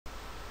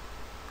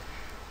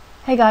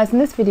Hey guys, in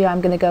this video I'm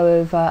going to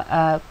go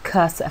over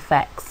cursor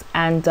effects,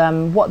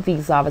 and what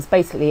these are is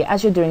basically,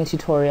 as you're doing a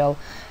tutorial,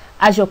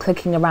 as you're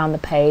clicking around the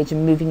page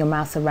and moving your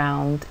mouse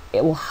around,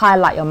 it will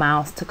highlight your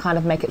mouse to kind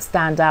of make it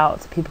stand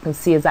out so people can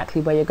see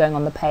exactly where you're going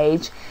on the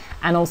page.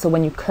 And also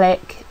when you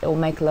click, it will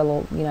make a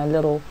little,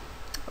 little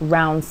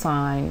round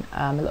sign,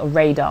 a little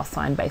radar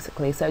sign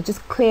basically. So it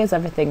just clears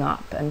everything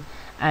up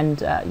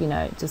and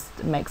it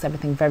just makes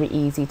everything very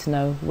easy to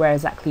know where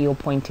exactly you're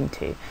pointing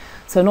to.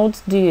 So in order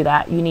to do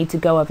that, you need to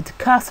go over to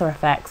cursor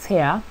effects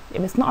here.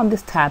 If it's not on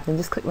this tab, then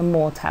just click the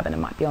more tab and it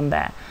might be on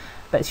there,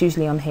 but it's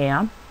usually on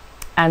here.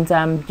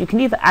 And you can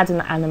either add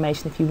an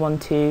animation if you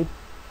want to.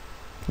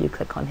 You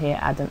click on here,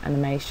 add an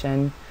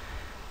animation,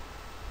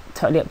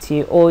 totally up to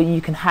you. Or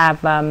you can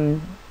have a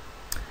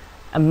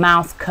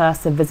mouse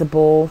cursor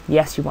visible.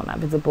 Yes, you want that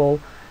visible.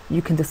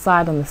 You can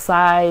decide on the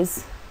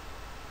size.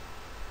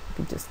 If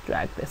you just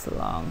drag this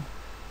along,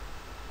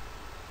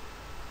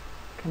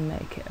 you can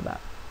make it about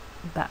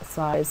that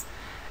size.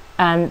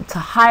 And to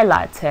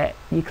highlight it,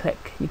 you can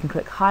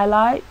click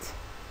highlight,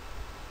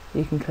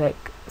 you can click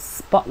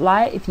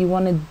spotlight if you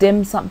want to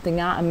dim something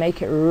out and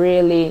make it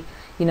really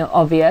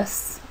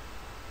obvious,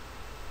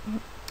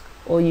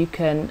 or you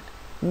can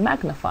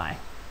magnify.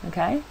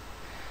 Okay,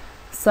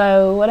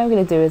 so what I'm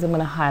going to do is I'm going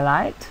to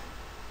highlight,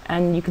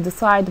 and you can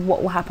decide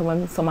what will happen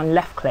when someone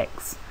left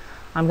clicks.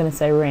 I'm going to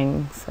say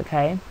rings,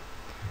 okay,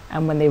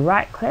 and when they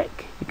right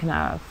click, you can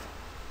have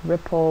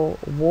ripple,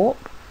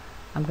 warp.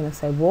 I'm going to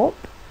say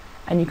warp,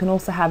 and you can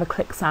also have a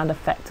click sound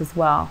effect as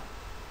well.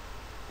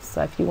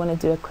 So if you want to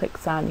do a click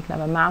sound, you can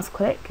have a mouse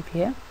click, if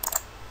you hear.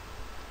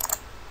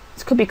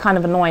 This could be kind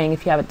of annoying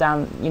if you have it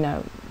down,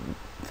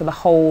 for the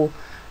whole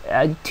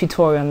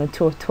tutorial, and the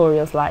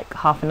tutorial's like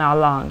half an hour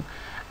long.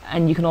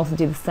 And you can also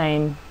do the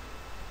same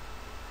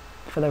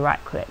for the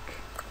right click,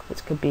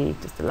 which could be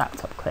just a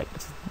laptop click,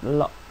 which is a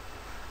lot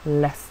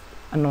less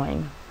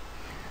annoying.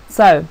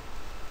 So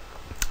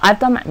I've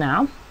done that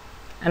now.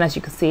 And as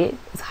you can see,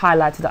 it's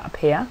highlighted up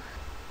here.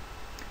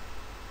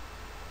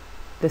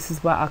 This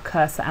is where our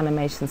cursor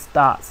animation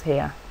starts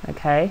here,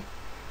 okay?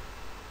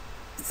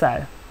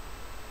 So,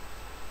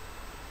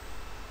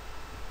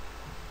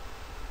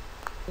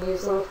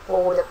 using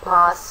for the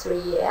past 3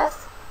 years.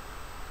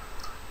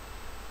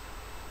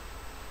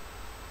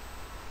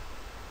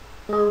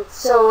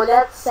 So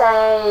let's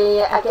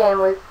say, again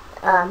with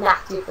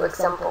Matthew, for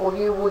example,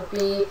 you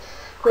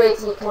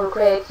can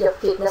create your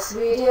fitness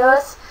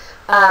videos,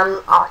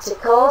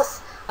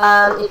 articles,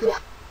 if you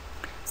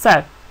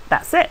so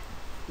that's it.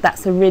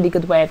 That's a really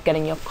good way of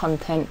getting your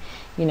content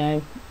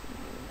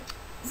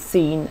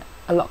seen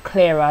a lot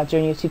clearer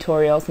during your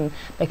tutorials, and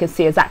they can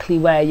see exactly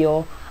where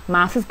your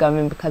mouse is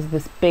going because of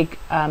this big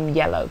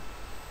yellow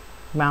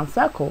round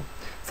circle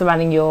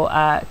surrounding your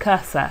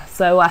cursor.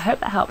 So I hope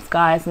that helps,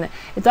 guys, and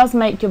it does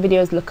make your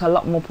videos look a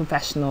lot more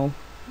professional,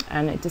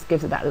 and it just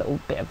gives it that little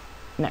bit of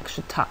an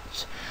extra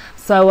touch.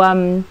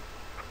 So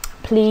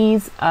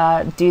please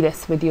do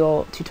this with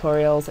your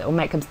tutorials. It will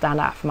make them stand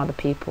out from other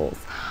people's.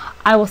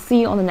 I will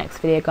see you on the next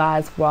video,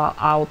 guys, where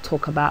I'll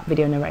talk about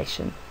video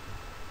narration.